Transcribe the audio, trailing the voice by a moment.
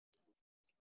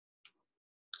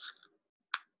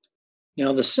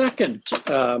Now, the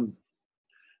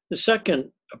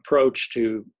second approach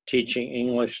to teaching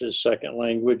English as a second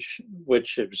language,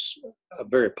 which is a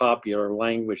very popular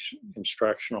language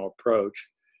instructional approach,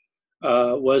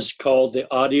 was called the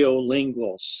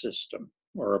audio-lingual system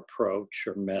or approach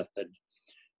or method.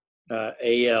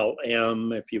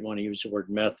 ALM, if you want to use the word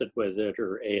method with it,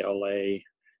 or ALA,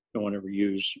 don't want to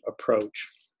use approach.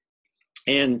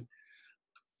 And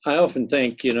I often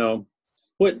think,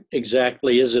 what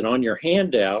exactly is it on your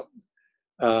handout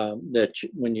that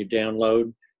when you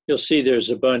download, you'll see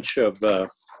there's a bunch of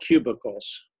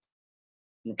cubicles,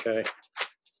 okay?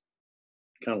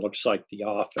 Kind of looks like the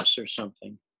office or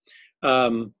something.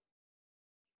 And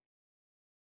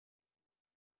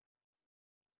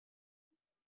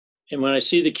when I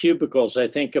see the cubicles, I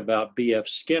think about B.F.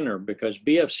 Skinner, because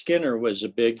B.F. Skinner was a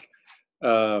big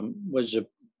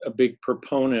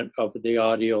proponent of the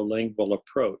audio-lingual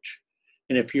approach.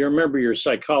 And if you remember your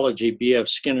psychology, B.F.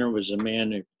 Skinner was a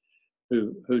man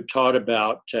who taught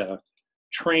about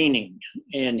training,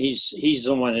 and he's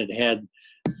the one that had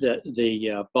the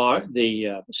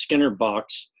Skinner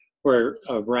box, where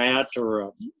a rat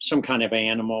or some kind of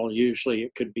animal, usually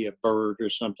it could be a bird or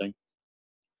something,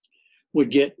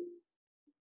 would get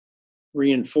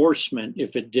reinforcement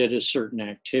if it did a certain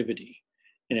activity,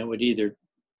 and it would either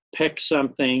peck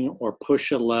something or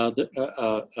push a lever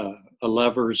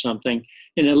or something,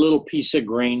 and a little piece of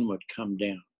grain would come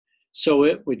down. So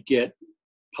it would get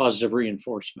positive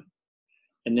reinforcement.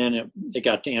 And then they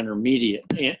got to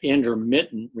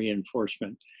intermittent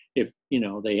reinforcement if,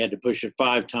 they had to push it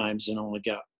 5 times and only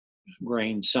got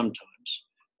grain sometimes.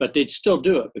 But they'd still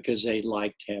do it because they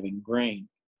liked having grain.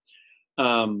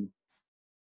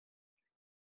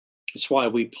 It's why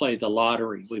we play the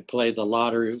lottery. We play the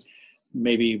lottery,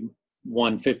 maybe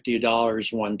won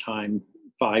 $50 one time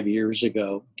 5 years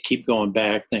ago. Keep going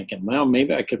back thinking, well,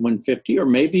 maybe I could win 50 or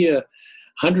maybe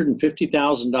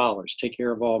 $150,000, take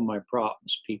care of all my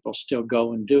problems. People still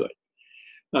go and do it.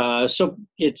 So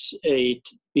it's a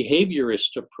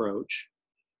behaviorist approach.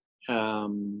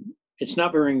 It's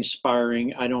not very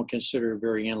inspiring. I don't consider it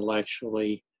very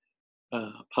intellectually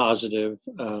positive.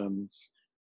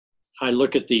 I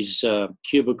look at these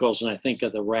cubicles and I think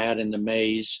of the rat in the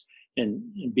maze, and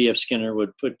B.F. Skinner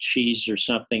would put cheese or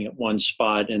something at one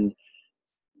spot, and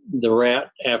the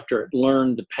rat, after it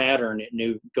learned the pattern, it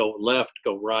knew go left,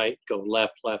 go right, go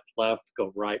left, left, left,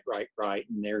 go right, right, right,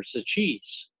 and there's the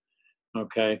cheese,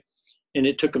 okay? And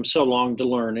it took them so long to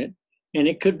learn it, and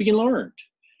it could be learned.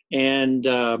 And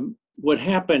what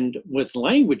happened with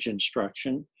language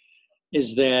instruction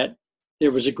is that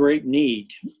there was a great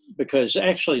need, because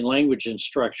actually language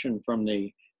instruction from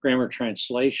the grammar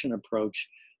translation approach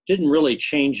didn't really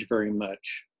change very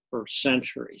much for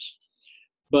centuries.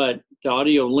 But the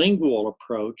audio-lingual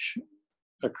approach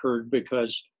occurred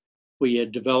because we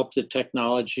had developed the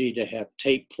technology to have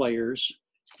tape players,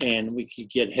 and we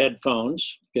could get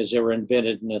headphones because they were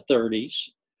invented in the 30s.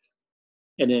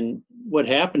 And then what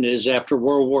happened is, after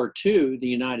World War II, the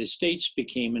United States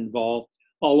became involved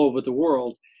all over the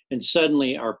world, and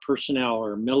suddenly our personnel,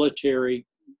 our military,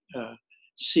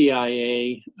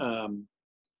 CIA,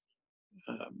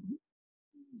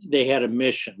 they had a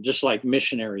mission, just like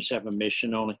missionaries have a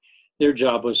mission, only their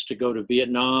job was to go to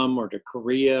Vietnam or to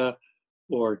Korea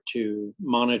or to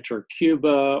monitor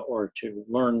Cuba or to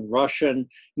learn Russian.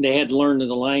 And they had to learn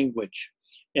the language.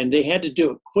 And they had to do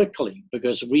it quickly,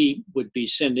 because we would be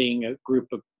sending a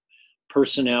group of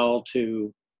personnel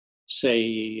to,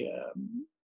 say,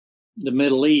 the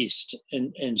Middle East.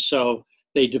 And so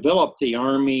they developed the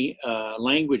Army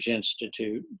Language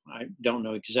Institute. I don't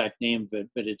know the exact name of it,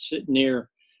 but it's near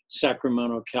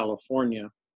Sacramento,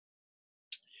 California.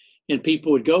 And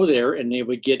people would go there and they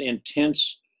would get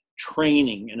intense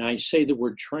training. And I say the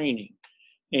word training.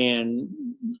 And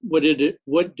what did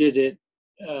it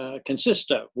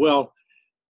consist of? Well,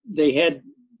 they had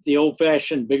the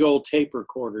old-fashioned big old tape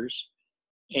recorders,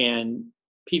 and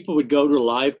people would go to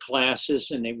live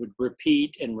classes and they would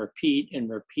repeat and repeat and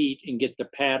repeat and get the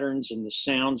patterns and the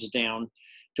sounds down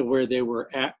to where they were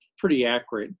pretty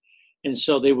accurate. And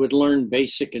so they would learn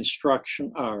basic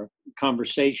instruction or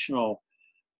conversational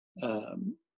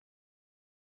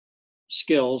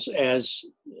skills as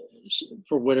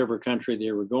for whatever country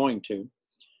they were going to.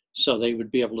 So they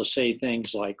would be able to say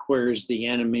things like, "Where's the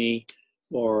enemy?"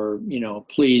 or,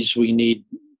 "Please, we need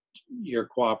your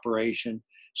cooperation,"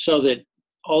 so that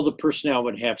all the personnel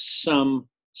would have some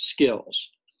skills.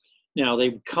 Now, they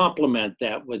would complement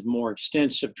that with more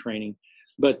extensive training,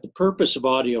 but the purpose of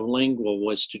audio-lingual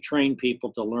was to train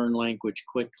people to learn language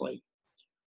quickly.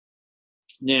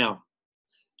 Now,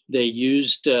 They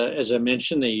used, as I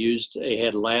mentioned, they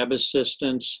had lab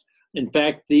assistants. In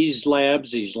fact, these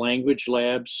labs, these language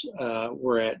labs,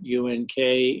 were at UNK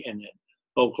and at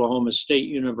Oklahoma State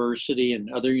University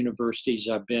and other universities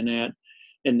I've been at,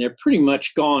 and they're pretty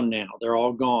much gone now. They're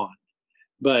all gone,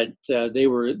 but they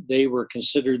were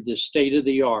considered the state of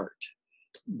the art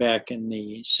back in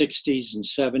the 60s and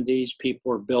 70s. People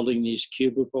were building these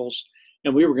cubicles,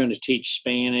 and we were going to teach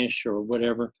Spanish or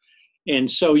whatever. And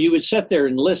so you would sit there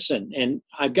and listen. And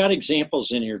I've got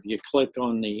examples in here. If you click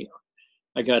on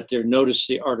I got there, notice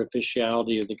the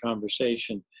artificiality of the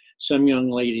conversation. Some young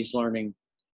ladies learning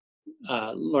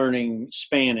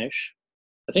Spanish.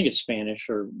 I think it's Spanish,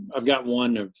 or I've got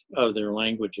one of other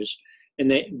languages. And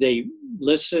they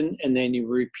listen, and then you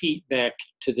repeat back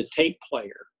to the tape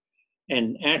player.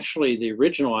 And actually, the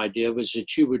original idea was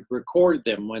that you would record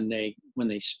them when they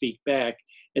speak back,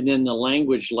 and then the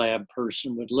language lab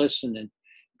person would listen and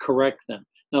correct them.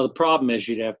 Now, the problem is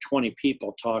you'd have 20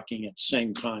 people talking at the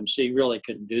same time, so you really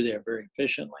couldn't do that very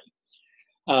efficiently.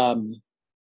 And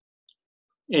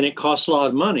it costs a lot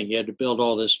of money. You had to build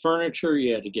all this furniture.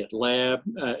 You had to get lab.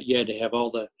 You had to have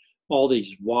all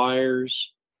these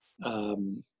wires.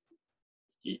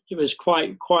 It was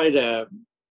quite a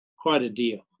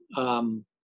deal.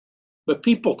 But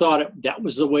people thought that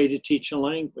was the way to teach a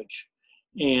language.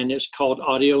 And it's called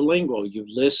audiolingual. You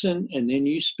listen and then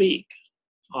you speak.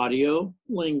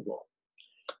 Audiolingual.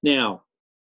 Now,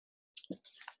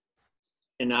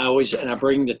 and I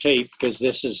bring the tape because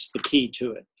this is the key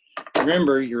to it.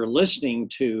 Remember, you're listening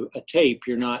to a tape.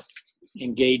 You're not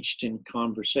engaged in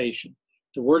conversation.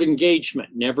 The word engagement,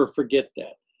 never forget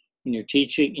that. When you're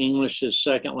teaching English as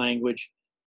second language,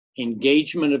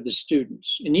 engagement of the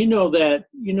students. And you know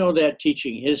that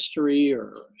teaching history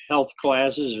or health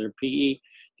classes or PE,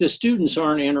 the students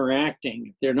aren't interacting.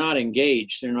 If they're not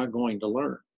engaged, they're not going to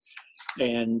learn.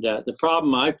 And the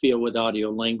problem I feel with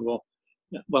audiolingual,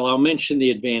 well, I'll mention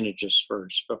the advantages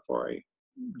first before I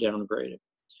downgrade it.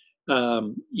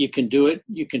 You can do it.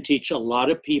 You can teach a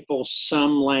lot of people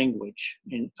some language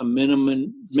in a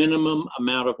minimum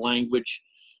amount of language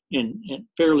and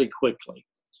fairly quickly.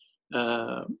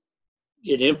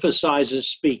 It emphasizes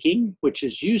speaking, which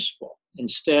is useful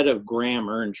instead of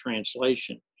grammar and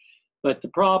translation. But the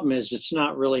problem is it's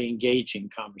not really engaging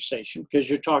conversation because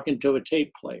you're talking to a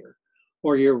tape player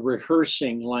or you're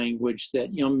rehearsing language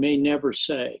that you may never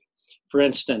say. For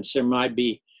instance, there might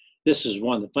be, this is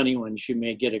one of the funny ones, you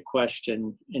may get a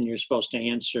question and you're supposed to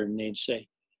answer and they'd say,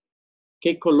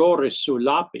 ¿Qué color es su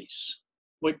lápiz?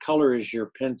 What color is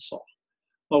your pencil?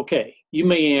 Okay, you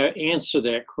may answer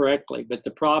that correctly, but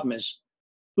the problem is,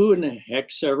 who in the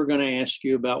heck's ever going to ask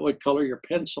you about what color your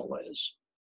pencil is?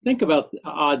 Think about the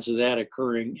odds of that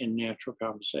occurring in natural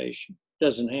conversation. It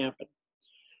doesn't happen.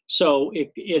 So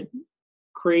it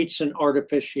creates an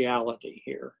artificiality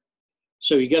here.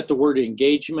 So you got the word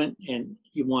engagement, and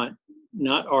you want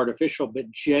not artificial, but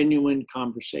genuine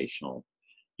conversational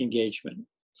engagement.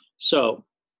 So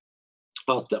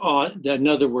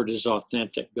another word is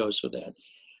authentic, goes with that.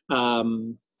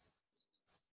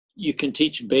 You can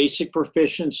teach basic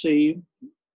proficiency,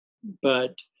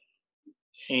 it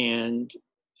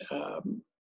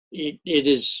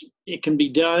can be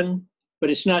done, but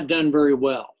it's not done very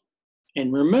well.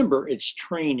 And remember, it's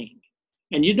training.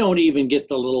 And you don't even get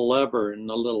the little lever and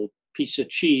the little piece of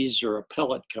cheese or a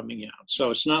pellet coming out. So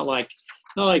it's not like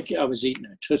I was eating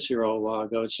a Tootsie Roll a while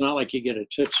ago. It's not like you get a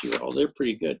Tootsie Roll. They're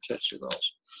pretty good Tootsie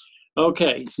Rolls.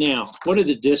 Okay, now, what are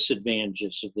the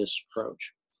disadvantages of this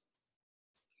approach?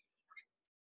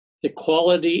 The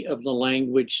quality of the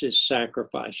language is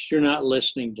sacrificed. You're not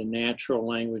listening to natural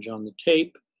language on the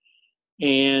tape.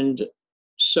 And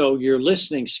so your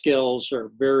listening skills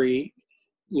are very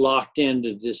locked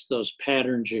into those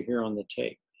patterns you hear on the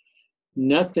tape.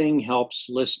 Nothing helps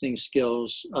listening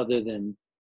skills other than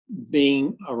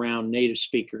being around native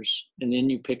speakers. And then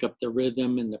you pick up the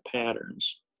rhythm and the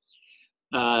patterns.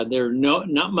 There's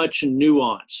not much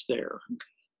nuance there.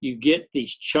 You get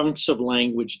these chunks of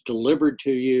language delivered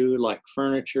to you like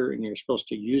furniture, and you're supposed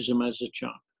to use them as a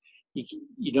chunk.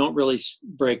 You don't really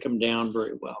break them down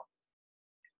very well.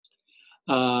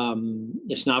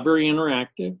 It's not very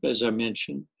interactive, as I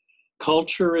mentioned.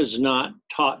 Culture is not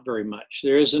taught very much.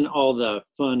 There isn't all the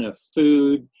fun of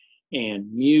food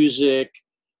and music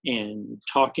and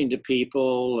talking to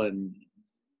people and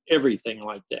everything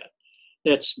like that.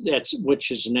 That's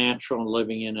which is natural in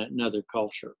living in another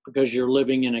culture, because you're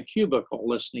living in a cubicle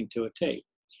listening to a tape.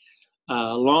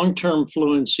 Long-term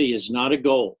fluency is not a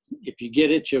goal. If you get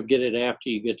it, you'll get it after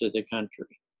you get to the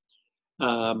country.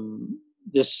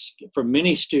 For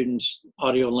many students,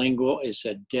 audiolingual is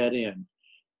a dead end.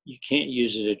 you can't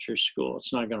use it at your school.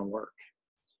 It's not going to work.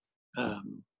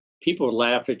 People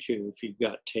laugh at you if you've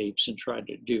got tapes and try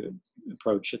to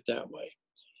approach it that way.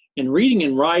 And reading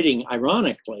and writing,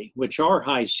 ironically, which are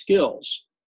high skills,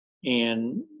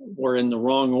 and we're in the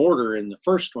wrong order in the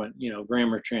first one,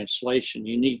 grammar, translation.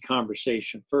 You need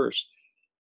conversation first.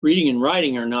 Reading and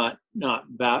writing are not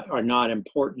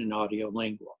important in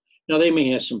audio-lingual. Now, they may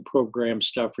have some program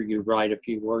stuff where you write a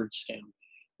few words down,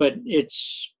 but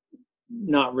it's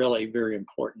not really very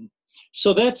important.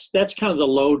 So that's kind of the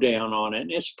lowdown on it,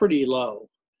 and it's pretty low.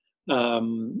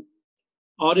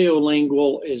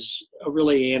 Audio-lingual is a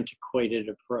really antiquated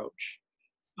approach.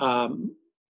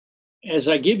 As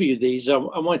I give you these, I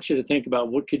want you to think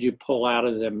about what could you pull out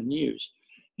of them and use.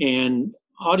 And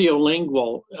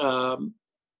audio-lingual,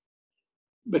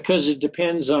 because it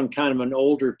depends on kind of an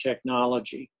older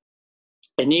technology,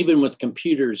 and even with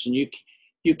computers, and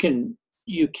you can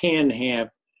have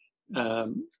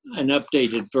an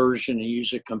updated version and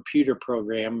use a computer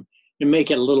program and make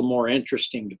it a little more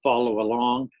interesting to follow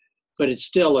along. But it's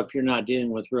still, if you're not dealing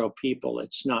with real people,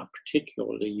 it's not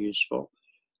particularly useful.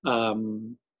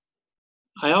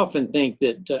 I often think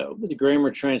that the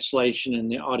grammar translation and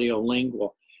the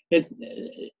audio-lingual,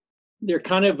 they're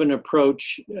kind of an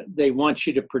approach. They want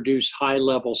you to produce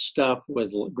high-level stuff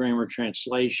with grammar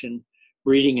translation,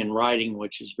 reading and writing,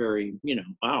 which is very,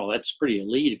 wow, that's pretty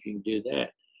elite if you can do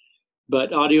that.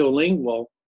 But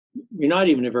audio-lingual, you're not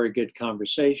even a very good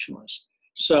conversationalist.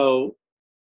 So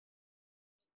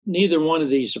neither one of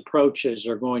these approaches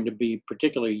are going to be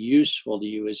particularly useful to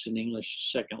you as an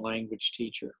English second language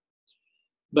teacher.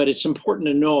 But it's important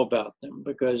to know about them,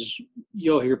 because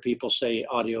you'll hear people say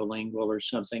audio-lingual or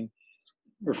something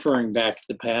referring back to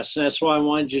the past. And that's why I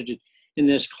wanted you to, in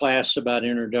this class about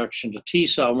Introduction to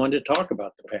TESOL, I wanted to talk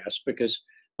about the past, because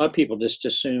a lot of people just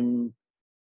assume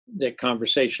that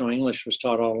conversational English was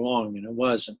taught all along, and it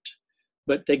wasn't.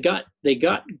 But they got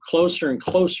closer and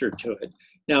closer to it.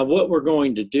 Now, what we're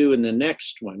going to do in the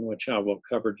next one, which I will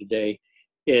cover today,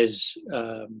 is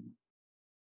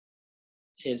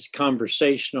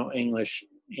conversational English,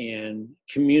 and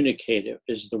communicative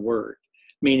is the word,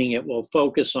 meaning it will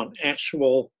focus on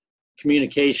actual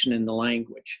communication in the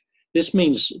language. This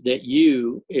means that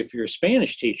you, if you're a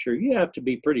Spanish teacher, you have to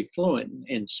be pretty fluent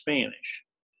in Spanish.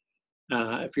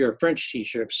 If you're a French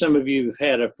teacher, if some of you have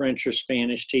had a French or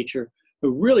Spanish teacher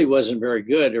who really wasn't very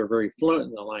good or very fluent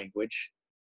in the language,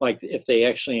 like if they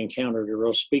actually encountered a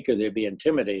real speaker, they'd be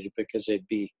intimidated because they'd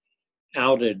be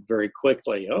outed very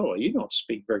quickly. Oh, you don't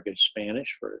speak very good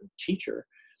Spanish for a teacher.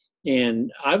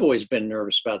 And I've always been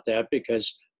nervous about that,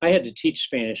 because I had to teach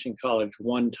Spanish in college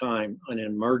one time on an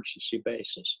emergency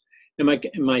basis. And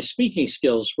my speaking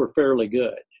skills were fairly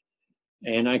good,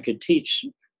 and I could teach.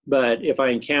 But if I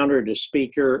encountered a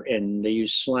speaker and they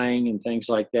used slang and things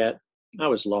like that, I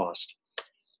was lost.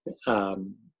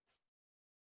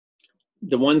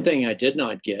 The one thing I did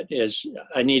not get is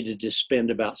I needed to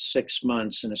spend about 6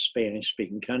 months in a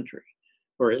Spanish-speaking country,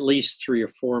 or at least 3 or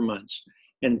 4 months.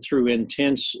 And through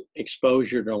intense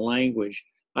exposure to language,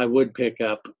 I would pick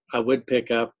up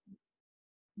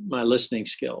my listening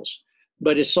skills.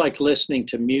 But it's like listening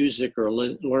to music or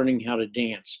learning how to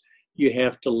dance. You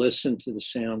have to listen to the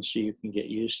sounds so you can get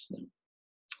used to them.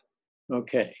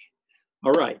 Okay.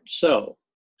 All right. So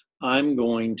I'm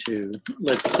going to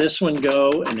let this one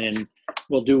go, and then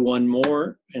we'll do one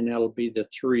more, and that'll be the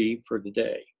 3 for the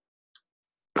day.